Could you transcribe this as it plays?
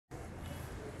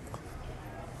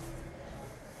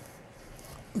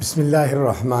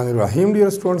Bismillahirrahmanirrahim. Dear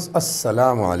students,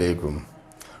 Assalamu alaikum.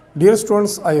 Dear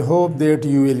students, I hope that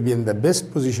you will be in the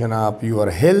best position of your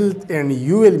health and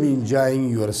you will be enjoying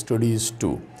your studies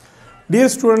too. Dear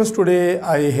students, today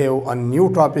I have a new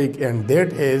topic and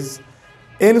that is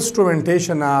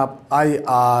instrumentation of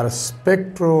IR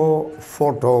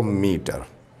spectrophotometer.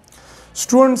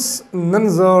 Students,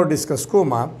 nanzo discuss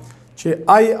koma che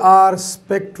IR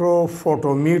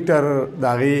spectrophotometer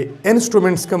dagi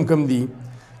instruments kam di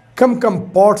कम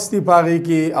पोर्ट्स दी पागे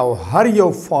कि और हर यो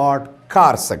fought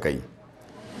car सकई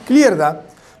क्लियर दा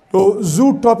तो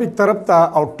जू टॉपिक तरफ था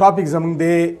और टॉपिक जमंग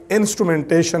दे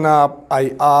instrumentation of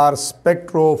IR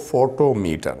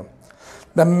spectrophotometer.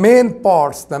 The main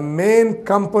parts, the main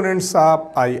components of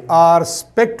IR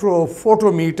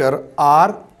spectrophotometer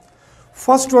are,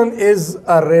 first one is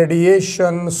a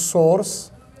radiation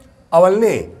source. अवल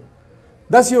ने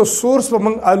दस यो सोर्स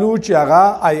पमंग आलू चागा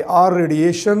IR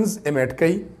radiations emit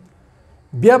कई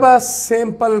बियाबा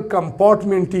सैंपल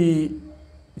कंपार्टमेंटी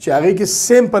चाहे कि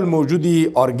सैंपल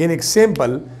मौजूदी ऑर्गेनिक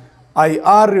सैंपल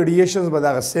IR रेडिएशंस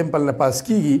बदागा सैंपल न पास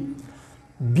कीगी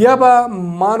बियाबा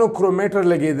मोनोक्रोमेटर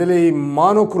लगे दिले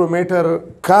मोनोक्रोमेटर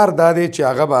कार दादे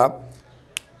चागबा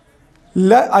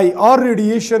IR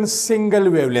रेडिएशन सिंगल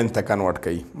वेवलेंथ तक कन्वर्ट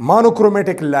कई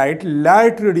monochromatic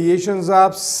light radiations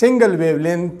of single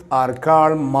wavelength are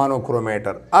called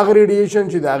monochromator अगर रेडिएशन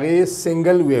चिदागे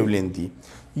सिंगल वेवलेंथ थी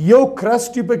यो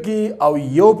क्रस्ट पकी और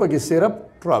यो पकी सिर्फ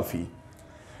ट्रॉफी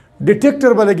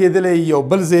डिटेक्टर बलगे दिले यो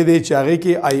बल ज़ेदे चाहे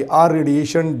कि IR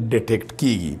रेडिएशन डिटेक्ट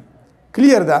कीगी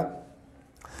क्लियर दा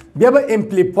बियाबा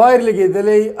एम्पलीफायर लगे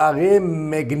दिले आगे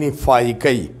मैग्नीफाई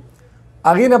कई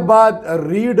आगे न बाद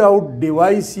रीड आउट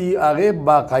डिवाइस ही आगे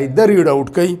बाकायदा रीड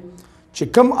आउट कई चे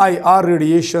कम IR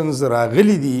रेडिएशंस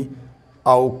रागली दी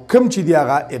और कम चीज़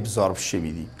आगा एब्जॉर्ब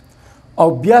शवी दी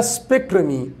और बिया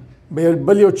स्पेक्ट्रमी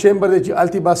बलियो चेंबर दे ची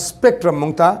अल्टीबा स्पेक्ट्रम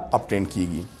मुंगता अपटेन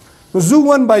कीगी तो जू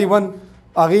वन बाय वन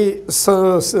आगे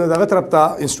दगा तरफ था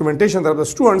इंस्ट्रूमेंटेशन तरफ था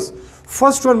स्टूडेंट्स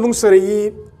फर्स्ट वन मुंग सर ये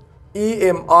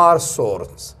EMR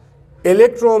source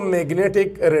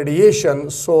electromagnetic radiation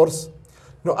source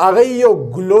no आगे यो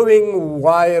ग्लोइंग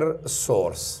वायर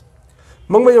सोर्स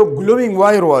मंग यो ग्लोइंग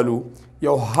वायर वालू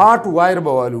यो हॉट वायर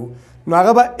बवालू नो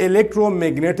आगे बा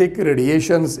इलेक्ट्रोमैग्नेटिक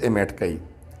रेडिएशंस एमिट कई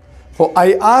हो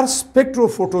IR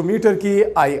स्पेक्ट्रोफोटोमीटर की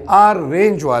IR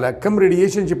रेंज वाला कम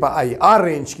रेडिएशन चिपा IR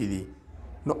रेंज की दी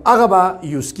नो अगबा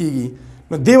यूज़ कीगी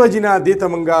नो देवजिना देता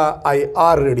मंगा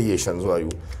IR रेडिएशंस वायु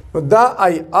नो दा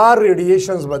IR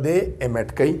रेडिएशंस बदे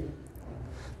एमिट कई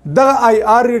दा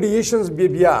IR रेडिएशंस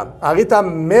बिया आगे ता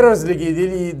मिरर्स लगी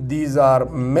दिली these are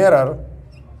mirror,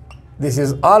 this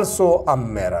is also a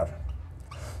mirror.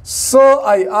 So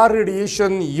IR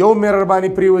radiation यो मिरर बानी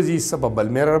प्रीवजी सबबल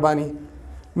मिरर बानी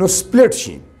नो स्प्लिट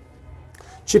शी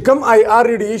चिकम IR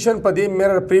रेडिएशन पदे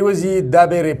मिरर प्रीवजी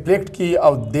दाबे रिफ्लेक्ट की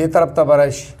और दे तरफ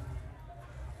तबरश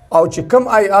और चिकम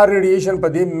IR रेडिएशन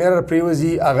पदे मिरर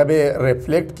प्रीवजी अगबे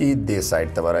रिफ्लेक्ट की दे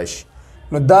साइड तबरश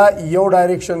नो दा यो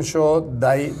डायरेक्शन शो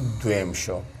दाई द्वेम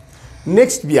शो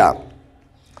नेक्स्ट बिया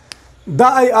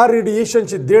दा IR रेडिएशन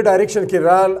चे दे डायरेक्शन की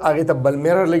राल आगे तब्बल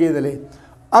मिरर लगे दले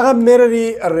अगर मिररी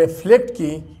रिफ्लेक्ट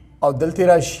की और दलती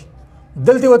राशि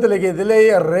दलते वत लगे दिले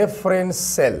रेफरेंस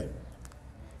सेल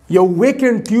यो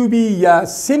वेकेंट ट्यूबी या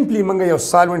सिंपली मंगा यो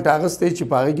सॉल्वेंट आगस्ते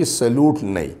चिपागे की सल्यूट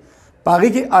नहीं पागे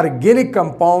की ऑर्गेनिक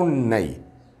कंपाउंड नहीं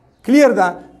क्लियर दा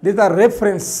देता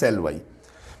रेफरेंस सेल वही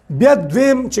बिया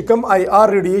द्वेम चिकम IR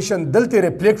रेडिएशन दलते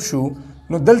रिफ्लेक्ट शू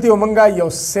नो दलते मंगा यो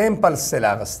सैंपल सेल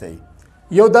आगस्ते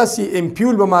यो दासी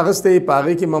इम्प्यूल बमागस्ते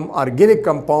पागे की मम ऑर्गेनिक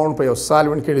कंपाउंड पे यो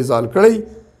सॉल्वेंट के डिजॉल्व कड़ई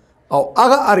और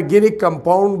अगर ऑर्गेनिक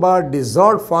कंपाउंड बा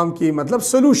डिजॉल्व फॉर्म की मतलब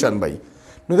सोल्यूशन भाई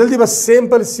नो दलती बस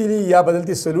सैंपल सीली या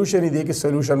बदलती सोल्यूशन ही दे कि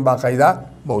सोल्यूशन बाकायदा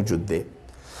मौजूद दे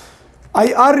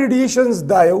IR रेडिएशंस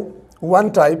दायो वन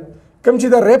टाइप कम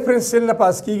चीदा रेफरेंस सेल न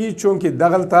पास कीगी चूंकि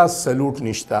दगलता सल्यूट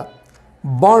निश्ता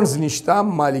बॉन्ड्स निश्ता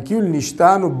मालिक्यूल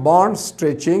निश्ता no bond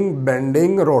stretching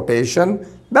bending rotation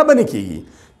न बनी कीगी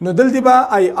नो दलती बा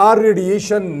IR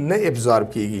रेडिएशन न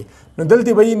एब्जॉर्ब कीगी नो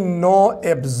दलती भाई no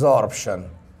absorption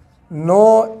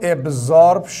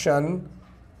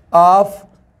of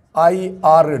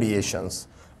IR radiations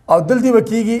और दलती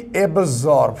बकीगी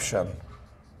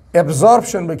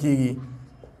एब्जॉर्प्शन बकीगी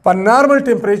पर नॉर्मल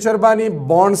टेम्परेचर बानी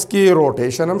बॉन्ड्स की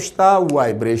रोटेशन हमशता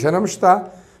वाइब्रेशन हमशता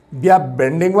बिया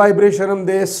बेंडिंग वाइब्रेशन हम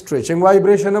दे स्ट्रेचिंग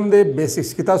वाइब्रेशन हम दे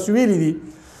बेसिक्स की तास्वीली दी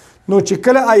नो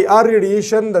चिकल IR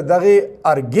रेडिएशन दगे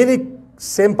ऑर्गेनिक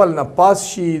सैंपल न पास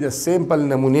शी द सैंपल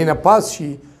नमूने न पास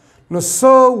शी नो सो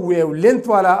वेवलेंथ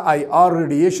वाला IR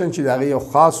रेडिएशन चिदागे यो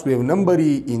खास वेव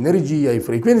नंबरी एनर्जी या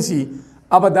फ्रीक्वेंसी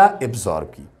अब दा एब्जॉर्ब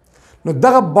की نو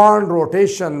دغه بانډ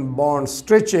روټیشن بانډ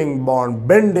سټریچینګ بانډ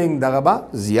بینډینګ دغه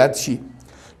به زیات شي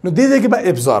نو دې ځای کې به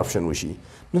ابزارپشن وشي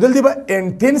نو دلته به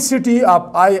انټنسټي اف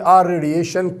آی آر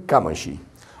ریډیشن کم شي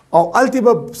او الته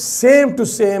به سیم ټو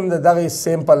سیم دغه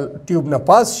سیمپل ټیوب نه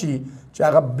پاس شي چې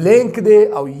هغه بلینک دی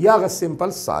او یا هغه سیمپل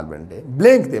سالوینټ دی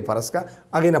بلینک دی فرض کا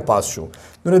هغه نه پاس شو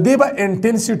نو دې به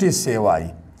انټنسټي سیوای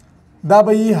دا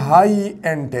به های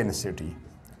انټنسټي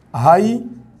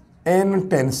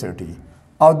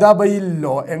او دا به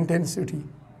لو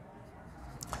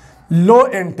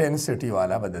انټنسټي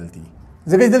والا بدلتی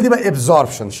ځکه دلته به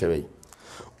ابزارپشن شوی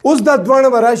اوس دا دوانه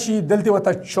براشي دلته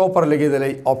وته چوپر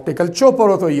لګیدلې اپټیکل چوپر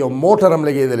وته یو موټر هم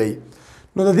لګیدلې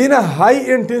نو د دینه های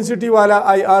انټنسټي والا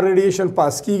آی آر ریډیشن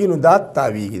پاس کیږي نو دا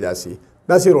تاویږي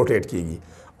داسې روټیټ کیږي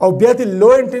او بیا ته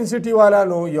لو انټنسټي والا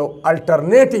نو یو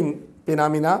الټرنیټینګ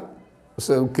فینامینا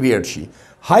کریټ شي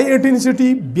های انټنسټي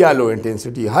بیا لو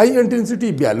انټنسټي های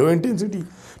انټنسټي بیا لو انټنسټي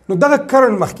نو دا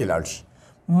کرنٹ مخکې لاړ شي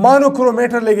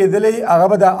مانوکرومیټر لګیدلې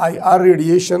هغه به د آی آر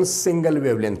ریډیشن سنگل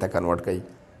ویو لینث ته کنورټ کوي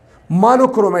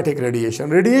مانوکرومیټک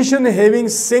ریډیشن هیوینګ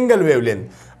سنگل ویو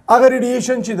لینث هغه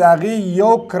ریډیشن چې د هغې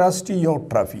یو کرسټ یو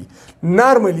ټرافي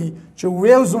نارملی چې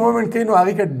ویوز مومنټ کوي نو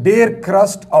هغې کې ډېر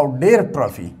کرسټ او ډېر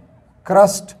ټرافي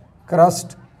کرسټ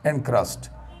اینډ کرسټ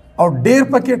او ډېر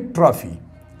پکې ټرافي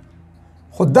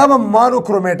خو دا به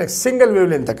مانوکرومیټک سنگل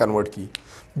ویو لینث ته کنورټ کی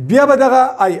بیا به دغه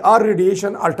آی آر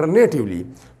ریډیشن الټرنیټیولی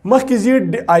مخکې زی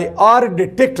آی آر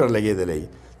ډیټیکټر لګېدلی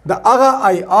د هغه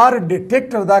آی آر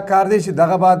ډیټیکټر دا کار دی چې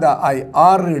دغه به د آی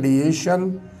آر ریډیشن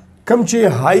کم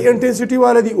چې های انټنسټي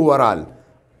والا دي اوورال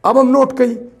اب هم نوٹ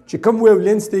کوي چې کم ویو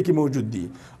لینث دی کې موجود دي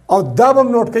او دا به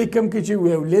هم نوٹ کوي کم کې چې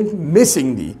ویو لینث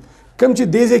میسنګ دي کم چې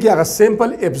دې ځای کې هغه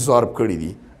سیمپل ابزارب کړي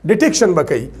دي ډیټیکشن به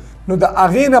کوي نو د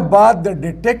هغې نه بعد د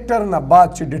ډیټیکټر نه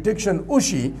بعد چې ډیټیکشن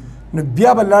وشي نو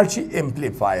بیا به لاړ شي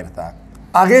امپلیفایر ته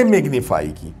هغې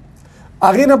میګنیفای کی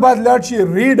هغې نه بعد لاړ شي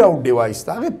ریډ آوټ ډیوایس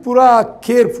ته هغې پوره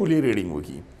کیرفولي ریډینګ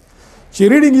وکړي چې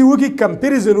ریډینګ یې وکړي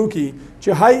کمپیریزن وکړي چې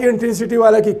های انټنسټي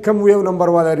والا کې کم ویو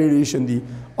نمبر والا ریډیشن دي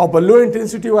او په لو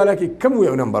انټنسټي والا کې کم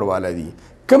ویو نمبر والا دي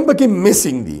کم پکې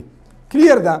میسنګ دي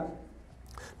کلیر ده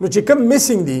نو چې کم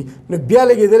میسنګ دي نو بیا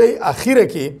لګېدلی اخیره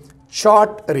کې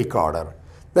چارټ ریکارډر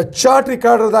د چارټ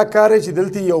ریکارډر دا کار دی چې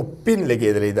دلته یو پن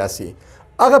لګېدلی داسې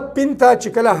هغه پن ته چې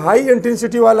کله های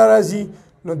انټنسټي والا راځي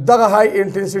نو دغه های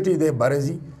انټنسټي دی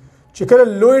برځي چې کله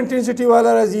لو انټنسټي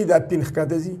والا راځي دا پن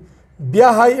ښکته ځي بیا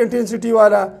های انټنسټي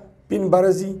والا پن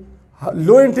برځي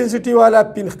لو انټنسټي والا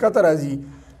پن ښکته راځي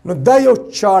نو دا یو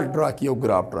چارټ ډرا کی یو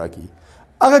ګراف ډرا کی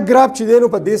هغه ګراف چې دی نو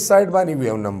په دې سایډ باندې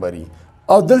ویو نمبر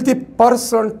او دلته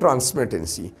پرسنټ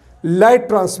ټرانسمیټنسي لایټ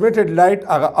ټرانسمیټډ لایټ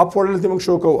هغه اپورډ دلته موږ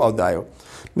شو کوو او دا یو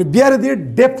نو بیا د دې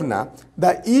ډیپ نه دا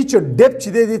ایچ ډیپ چې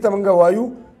دی دې ته موږ وایو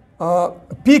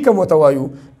پیک هم ورته وایو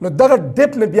نو دغه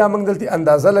ډیپ نه بیا موږ دلته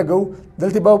اندازه لګو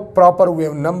دلته به پراپر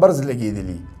ویو نمبرز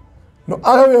لګېدلي نو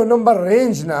هغه ویو نمبر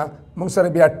رینج نه موږ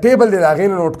سره بیا ټیبل دی د هغې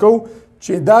نه نوټ کوو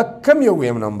چې دا کم یو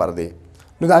ویو نمبر دی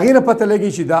نو د هغې نه پته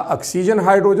لګي چې دا اکسیجن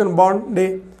هایډروجن بانډ دی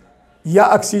یا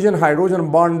اکسیجن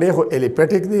هایډروجن بانډ دی خو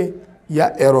الیپیټک دی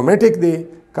یا ایرومیټک دی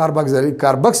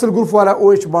کاربکسل ګروپ والا او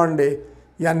ایچ بانډ دی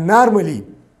یا نارملی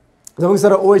زموږ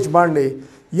سره او ایچ بانډ دی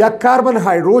یا کاربن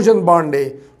هایډروجن بانډ دی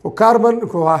خو کاربن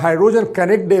هایډروجن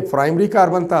کنیکټ دی پرایمري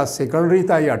کاربن ته سیکنډري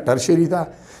ته یا ټرشري ته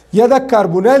یا دا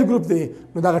کاربونایل ګروپ دی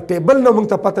نو دغه ټیبل نه موږ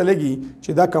ته پته لګي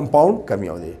چې دا کمپاوند کم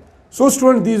یو دی سو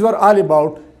سټوډنټ دیز ور آل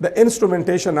اباؤٹ د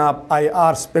انسټرومنټیشن اف آی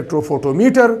آر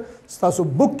سپیکټروفوټومیټر ستاسو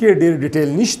بک کې ډېر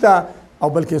ډیټیل نشته او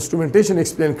بلکې انسټرومنټیشن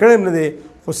ایکسپلین کړی نه دی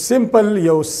خو سمپل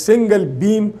یو سنگل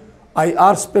بیم آی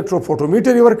آر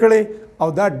سپیکټروفوټومیټر یې ورکړی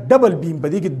او دا ډبل بیم په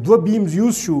دې کې دوه بیمز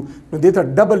یوز شو نو دې ته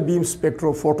ډبل بیم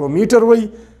سپیکټروفوټومیټر وایي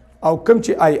او کوم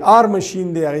چې آی آر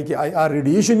مشین دی هغې کې آی آر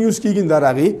ریډیشن یوز کیږي دا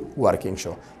د هغې ورکینګ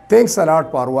شو تھینکس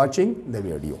الاٹ فار واچنګ د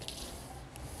ویډیو